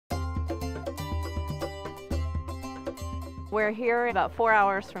We're here about 4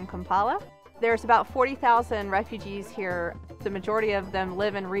 hours from Kampala. There's about 40,000 refugees here. The majority of them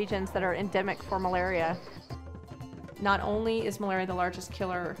live in regions that are endemic for malaria. Not only is malaria the largest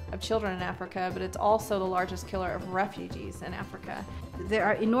killer of children in Africa, but it's also the largest killer of refugees in Africa. There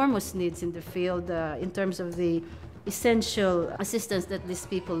are enormous needs in the field in terms of the essential assistance that these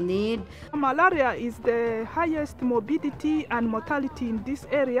people need. Malaria is the highest morbidity and mortality in this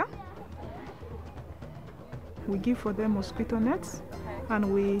area. We give for them mosquito nets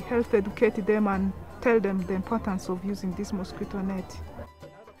and we health educate them and tell them the importance of using this mosquito net.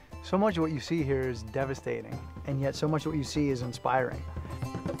 So much of what you see here is devastating, and yet so much of what you see is inspiring.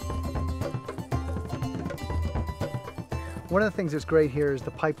 One of the things that's great here is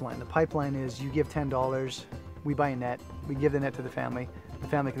the pipeline. The pipeline is you give $10, we buy a net, we give the net to the family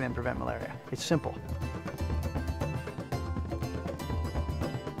can then prevent malaria. It's simple.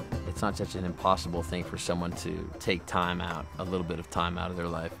 It's not such an impossible thing for someone to take time out, a little bit of time out of their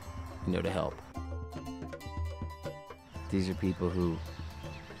life, to help. These are people who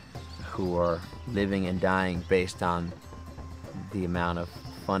are living and dying based on the amount of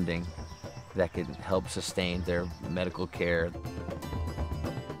funding that could help sustain their medical care.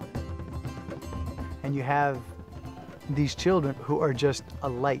 And you have these children who are just a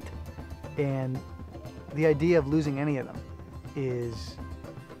light, and the idea of losing any of them is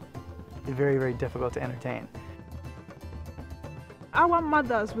very, very difficult to entertain. Our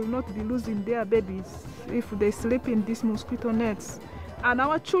mothers will not be losing their babies if they sleep in these mosquito nets. And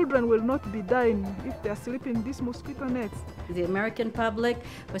our children will not be dying if they are sleeping in these mosquito nets. The American public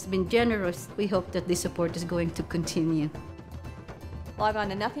has been generous. We hope that this support is going to continue. Log on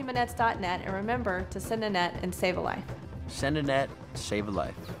to nothingbuhnets.net and remember to send a net and save a life. Send a net, save a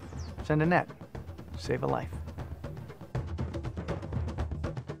life. Send a net, save a life.